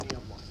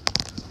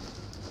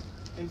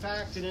In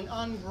fact, in an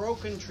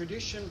unbroken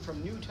tradition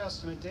from New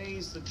Testament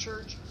days, the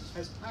church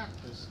has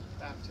practiced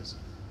baptism.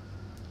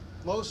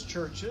 Most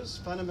churches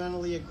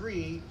fundamentally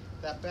agree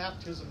that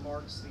baptism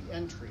marks the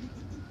entry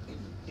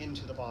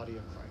into the body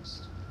of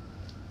Christ.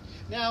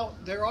 Now,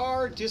 there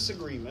are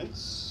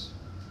disagreements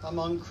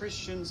among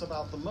Christians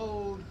about the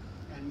mode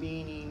and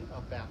meaning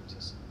of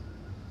baptism.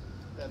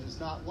 That is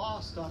not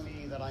lost on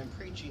me that I'm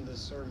preaching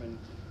this sermon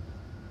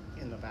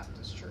in the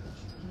Baptist church.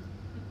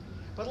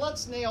 But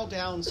let's nail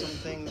down some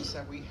things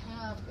that we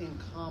have in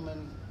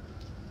common.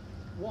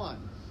 One,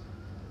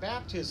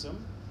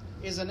 baptism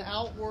is an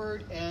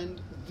outward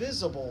and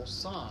visible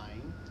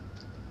sign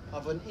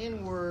of an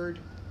inward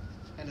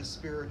and a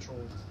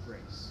spiritual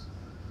grace.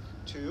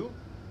 Two,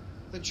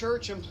 the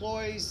church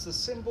employs the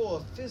symbol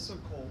of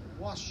physical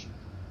washing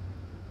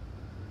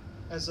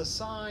as a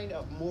sign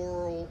of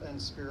moral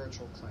and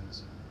spiritual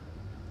cleansing.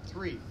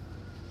 Three,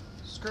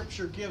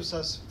 Scripture gives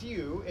us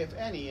few, if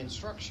any,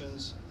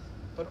 instructions,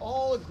 but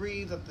all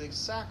agree that the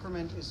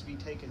sacrament is to be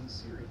taken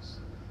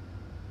seriously.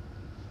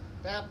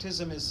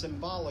 Baptism is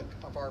symbolic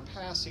of our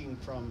passing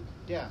from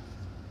death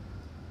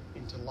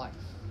into life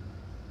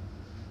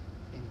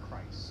in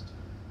Christ.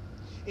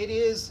 It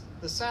is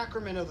the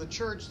sacrament of the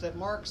church that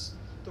marks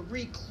the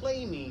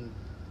reclaiming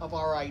of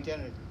our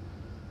identity.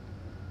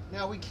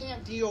 Now, we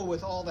can't deal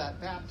with all that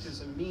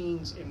baptism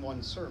means in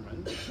one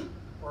sermon,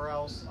 or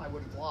else I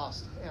would have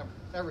lost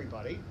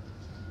everybody.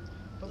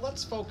 But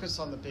let's focus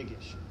on the big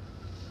issue.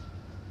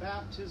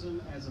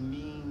 Baptism as a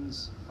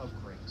means of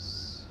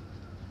grace.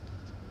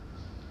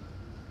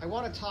 I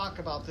want to talk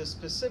about this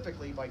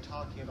specifically by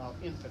talking about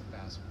infant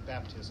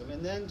baptism,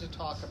 and then to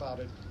talk about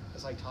it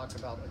as I talk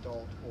about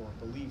adult or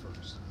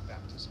believers'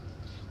 baptism.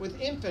 With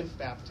infant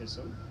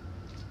baptism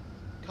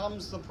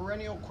comes the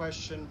perennial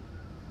question,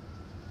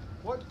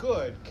 what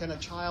good can a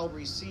child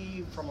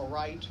receive from a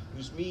rite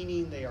whose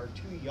meaning they are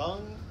too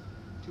young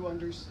to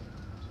understand?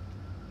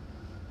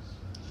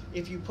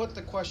 If you put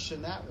the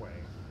question that way,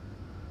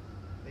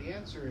 the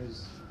answer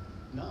is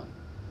none.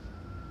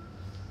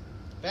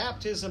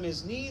 Baptism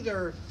is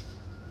neither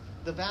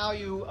the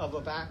value of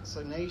a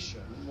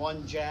vaccination,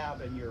 one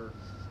jab and you're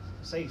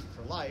safe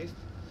for life,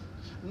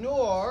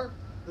 nor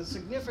the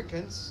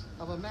significance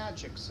of a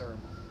magic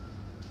ceremony.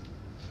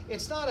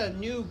 It's not a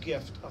new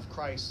gift of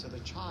Christ to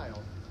the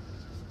child,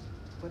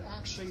 but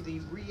actually the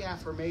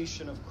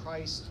reaffirmation of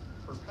Christ's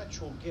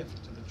perpetual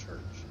gift to the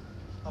church,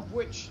 of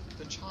which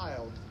the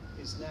child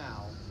is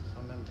now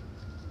a member.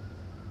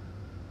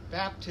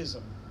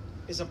 Baptism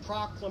is a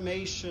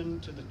proclamation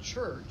to the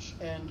church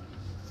and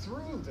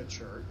through the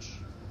church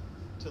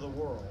to the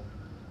world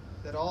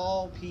that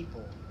all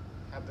people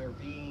have their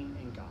being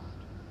in God.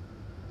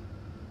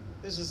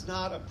 This is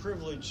not a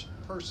privilege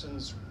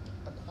persons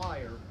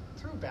acquire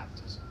through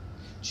baptism.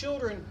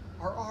 Children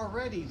are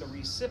already the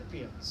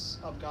recipients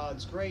of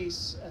God's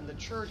grace, and the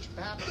church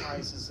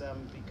baptizes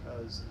them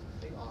because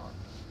they are.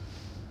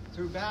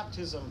 Through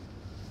baptism,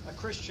 a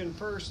Christian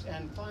first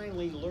and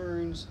finally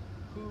learns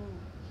who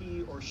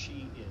he or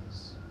she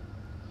is.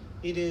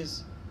 It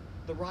is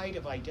the rite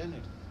of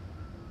identity.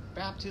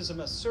 Baptism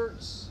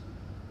asserts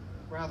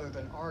rather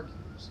than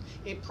argues.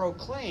 It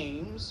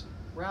proclaims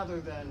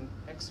rather than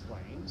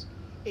explains.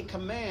 It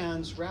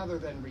commands rather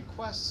than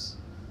requests.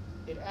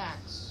 It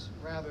acts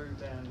rather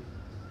than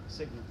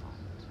signifies.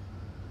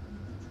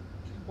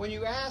 When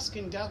you ask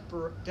in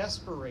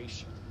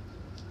desperation,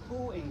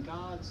 who in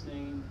God's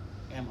name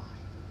am I?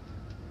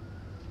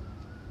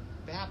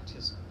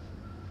 Baptism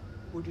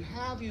would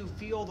have you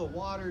feel the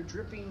water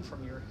dripping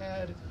from your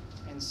head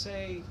and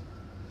say,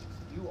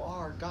 you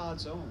are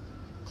God's own,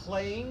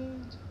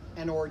 claimed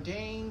and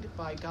ordained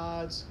by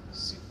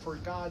for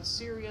God's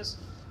serious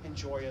and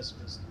joyous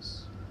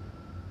business.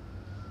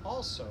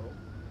 Also,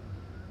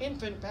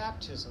 infant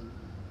baptism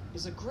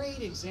is a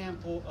great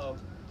example of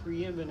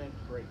preeminent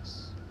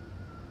grace.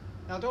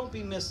 Now, don't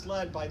be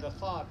misled by the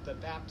thought that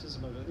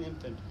baptism of an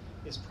infant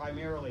is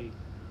primarily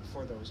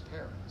for those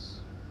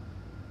parents.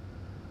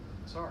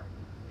 Sorry,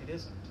 it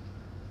isn't.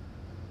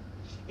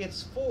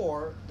 It's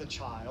for the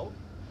child,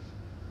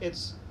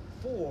 it's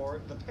for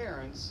the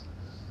parents,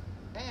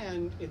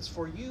 and it's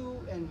for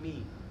you and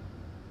me.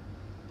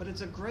 But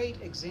it's a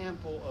great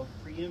example of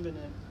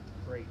preeminent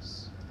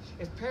grace.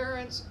 If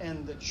parents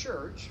and the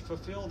church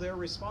fulfill their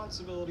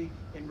responsibility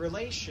in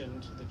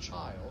relation to the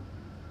child,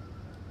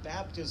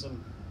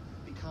 baptism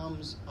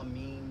becomes a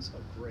means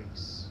of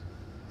grace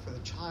for the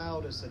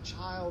child as the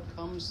child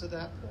comes to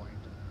that point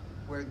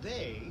where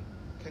they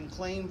can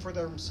claim for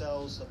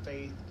themselves the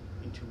faith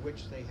into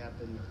which they have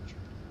been nurtured.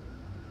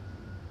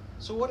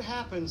 So what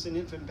happens in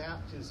infant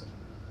baptism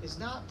is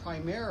not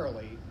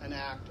primarily an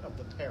act of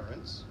the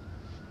parents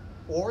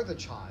or the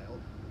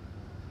child,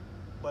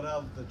 but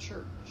of the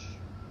church,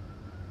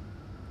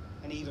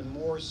 and even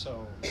more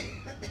so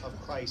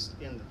of Christ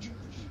in the church.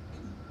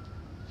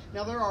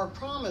 Now, there are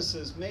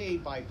promises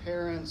made by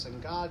parents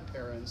and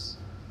godparents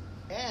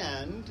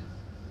and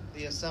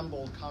the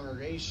assembled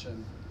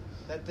congregation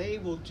that they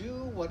will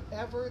do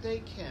whatever they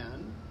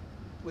can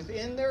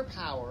within their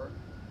power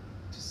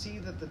to see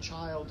that the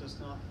child does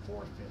not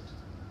forfeit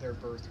their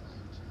birthright.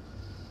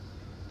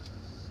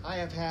 I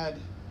have had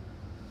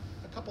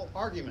a couple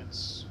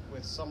arguments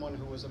with someone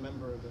who was a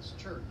member of this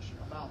church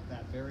about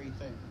that very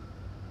thing.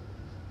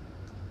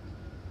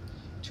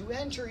 To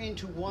enter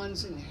into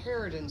one's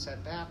inheritance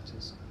at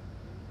baptism,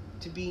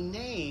 to be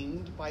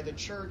named by the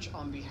church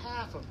on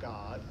behalf of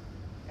God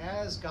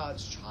as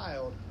God's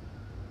child,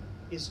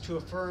 is to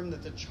affirm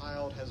that the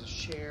child has a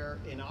share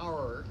in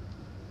our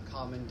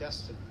common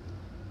destiny,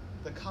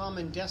 the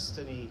common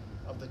destiny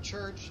of the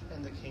church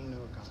and the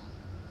kingdom of God.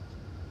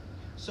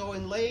 So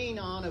in laying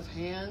on of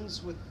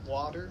hands with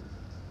water,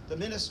 the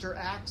minister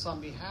acts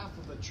on behalf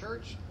of the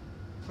church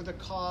for the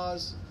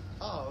cause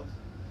of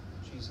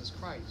Jesus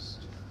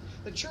Christ.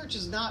 The church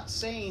is not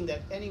saying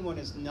that anyone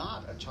is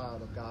not a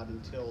child of God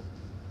until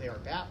they are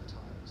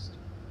baptized.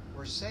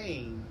 We're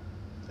saying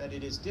that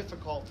it is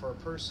difficult for a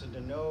person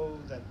to know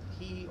that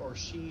he or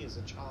she is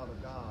a child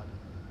of God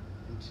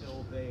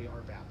until they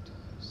are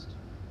baptized.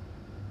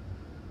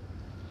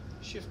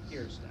 Shift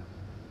gears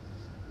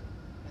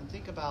now and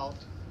think about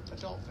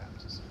adult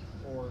baptism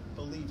or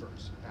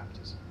believers'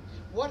 baptism.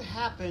 What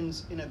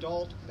happens in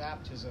adult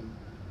baptism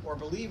or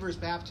believers'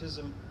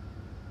 baptism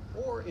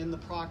or in the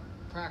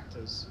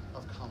practice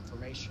of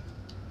confirmation?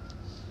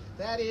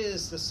 That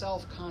is the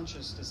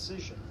self-conscious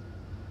decision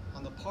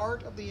on the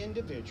part of the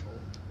individual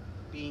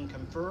being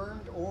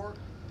confirmed or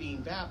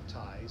being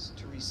baptized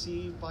to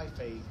receive by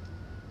faith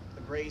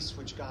the grace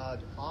which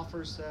God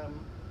offers them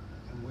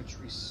and which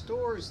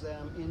restores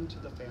them into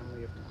the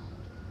family of God.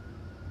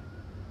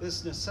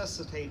 This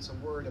necessitates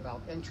a word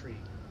about entry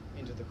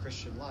into the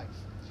Christian life.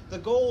 The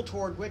goal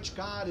toward which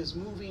God is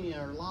moving in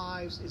our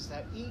lives is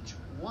that each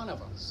one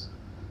of us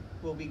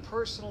will be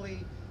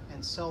personally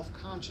and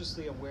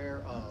self-consciously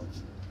aware of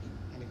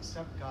and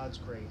accept God's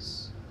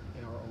grace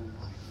in our own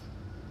life.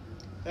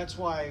 That's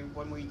why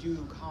when we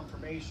do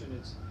confirmation,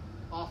 it's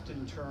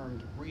often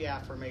termed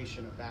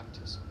reaffirmation of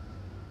baptism.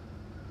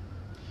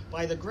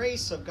 By the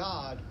grace of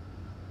God,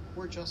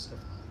 we're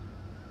justified,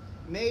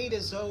 made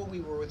as though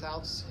we were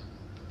without sin.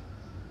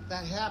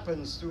 That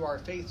happens through our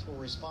faithful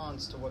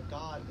response to what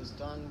God has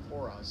done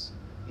for us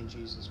in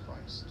Jesus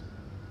Christ.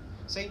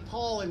 St.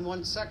 Paul, in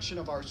one section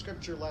of our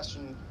scripture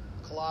lesson,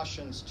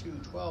 Colossians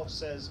 2:12,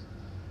 says,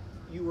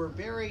 "You were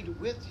buried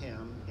with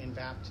him in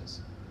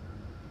baptism,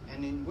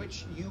 and in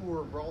which you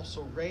were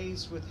also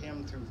raised with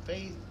him through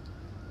faith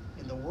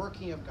in the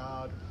working of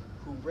God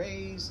who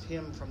raised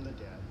him from the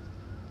dead."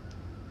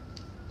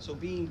 So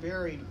being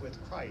buried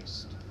with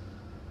Christ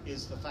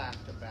is the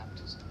fact of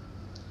baptism.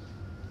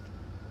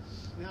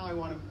 Now I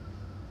want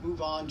to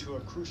move on to a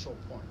crucial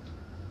point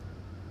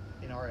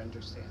in our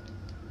understanding.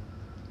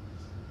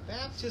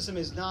 Baptism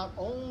is not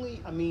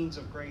only a means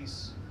of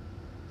grace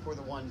for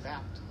the one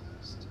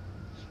baptized.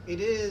 It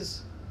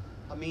is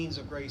a means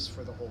of grace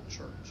for the whole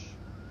church.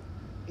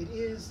 It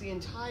is the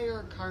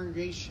entire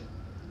congregation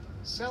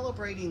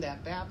celebrating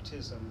that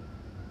baptism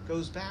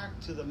goes back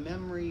to the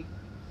memory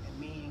and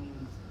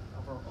meaning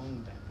of our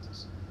own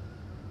baptism.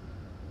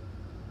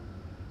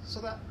 So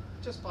that,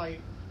 just by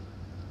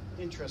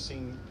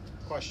interesting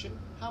question,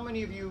 how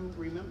many of you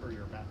remember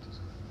your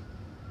baptism?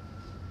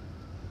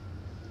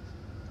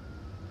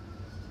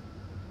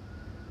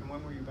 And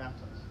when were you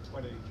baptized?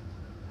 What age?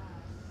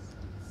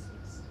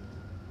 60.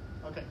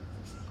 Okay,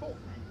 cool.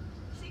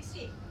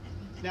 60.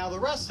 Now the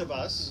rest of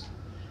us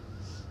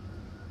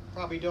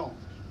probably don't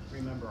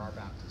remember our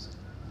baptism.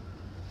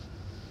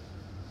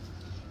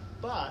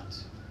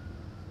 But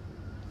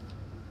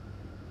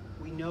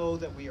we know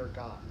that we are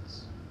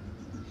God's,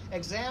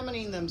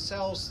 examining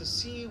themselves to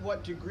see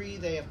what degree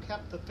they have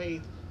kept the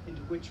faith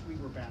into which we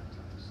were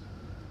baptized.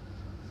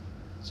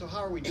 So how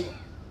are we doing?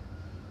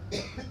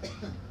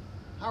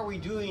 How are we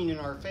doing in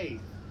our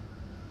faith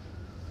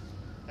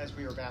as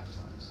we were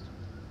baptized?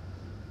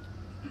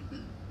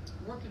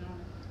 Working on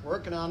it.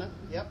 Working on it,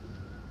 yep.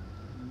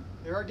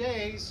 There are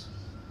days,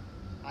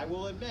 I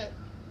will admit,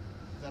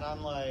 that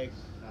I'm like,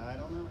 I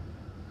don't know.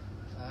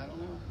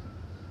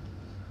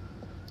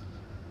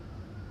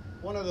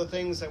 One of the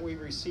things that we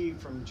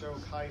received from Joe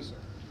Kaiser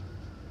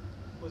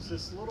was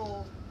this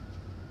little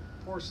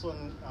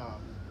porcelain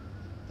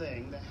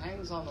thing that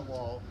hangs on the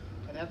wall,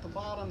 and at the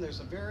bottom there's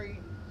a very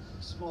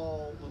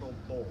small little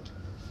bowl.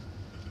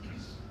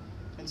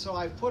 And so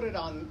I put it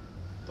on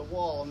the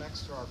wall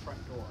next to our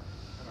front door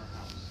at our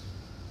house.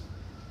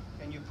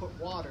 And you put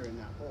water in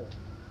that bowl.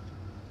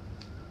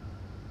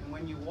 And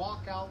when you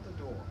walk out the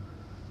door,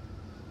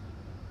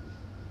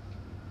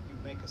 you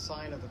make a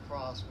sign of the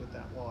cross with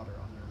that water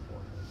on your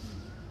forehead.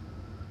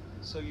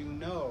 So you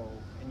know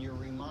and you're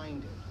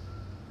reminded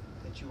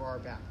that you are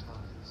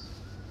baptized.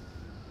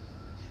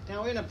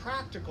 Now, in a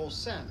practical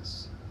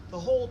sense, the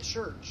whole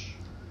church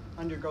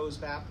undergoes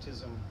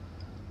baptism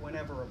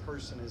whenever a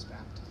person is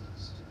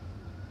baptized.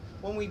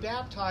 When we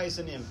baptize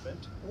an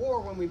infant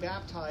or when we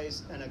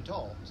baptize an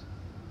adult,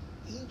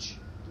 each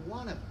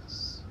one of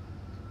us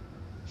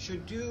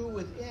should do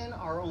within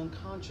our own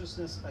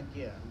consciousness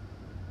again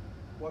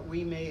what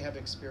we may have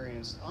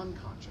experienced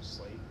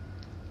unconsciously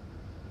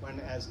when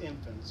as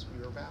infants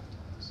we were baptized.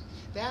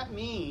 That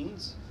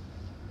means,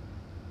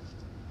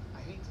 I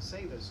hate to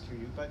say this to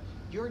you, but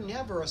you're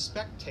never a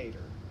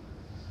spectator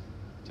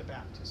to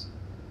baptism.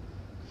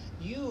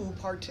 You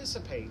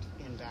participate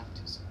in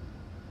baptism.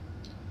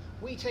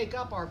 We take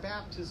up our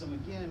baptism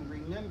again,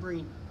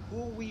 remembering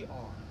who we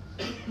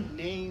are,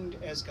 named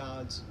as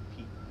God's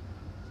people.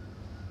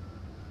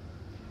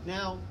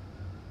 Now,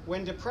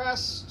 when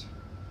depressed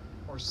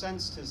or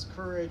sensed his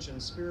courage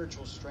and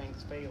spiritual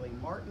strength failing,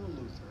 Martin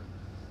Luther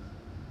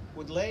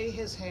would lay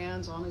his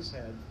hands on his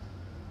head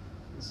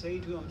and say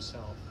to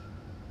himself,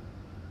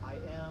 I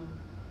am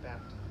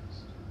baptized.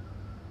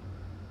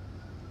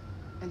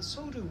 And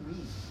so do we.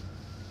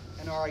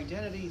 And our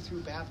identity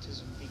through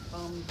baptism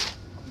becomes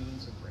a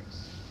means of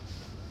grace.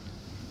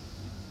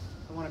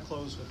 I want to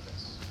close with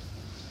this.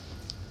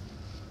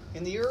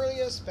 In the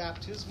earliest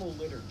baptismal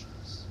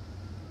liturgies,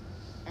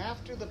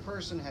 after the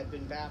person had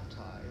been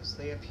baptized,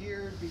 they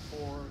appeared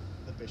before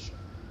the bishop.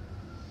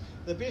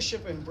 The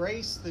bishop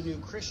embraced the new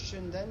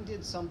Christian, then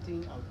did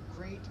something of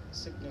great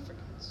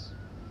significance.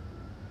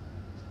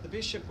 The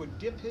bishop would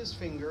dip his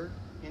finger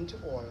into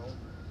oil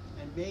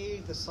and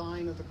made the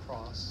sign of the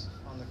cross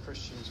on the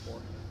Christian's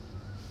forehead.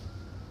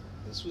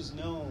 This was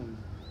known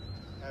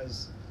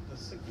as the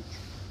signature.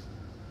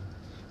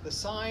 The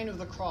sign of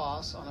the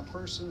cross on a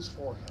person's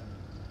forehead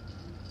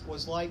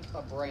was like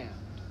a brand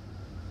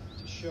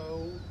to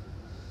show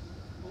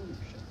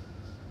ownership.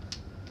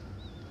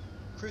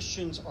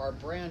 Christians are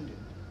branded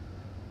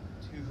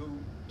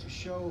to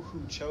show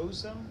who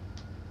chose them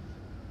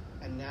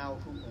and now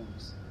who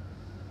owns them.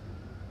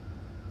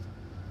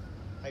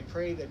 I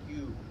pray that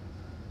you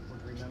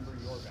would remember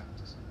your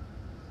baptism.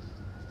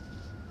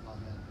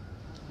 Amen.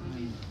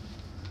 Amen.